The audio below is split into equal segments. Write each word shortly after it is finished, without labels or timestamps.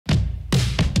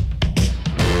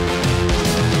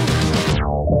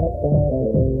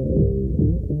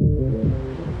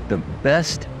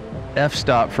Best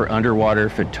f-stop for underwater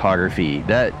photography.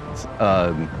 That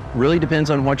really depends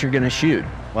on what you're going to shoot.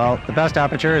 Well, the best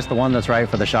aperture is the one that's right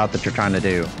for the shot that you're trying to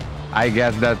do. I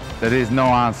guess that there is no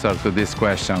answer to this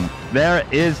question. There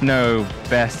is no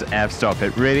best f-stop.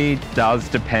 It really does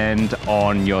depend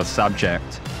on your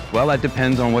subject. Well, that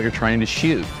depends on what you're trying to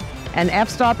shoot. An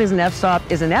f-stop is an f-stop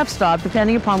is an f-stop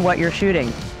depending upon what you're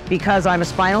shooting. Because I'm a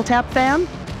Spinal Tap fan,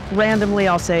 randomly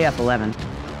I'll say f11,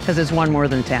 because it's one more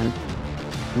than 10.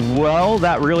 Well,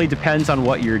 that really depends on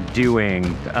what you're doing.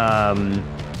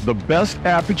 The best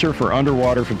aperture for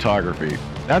underwater photography.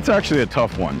 That's actually a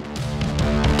tough one.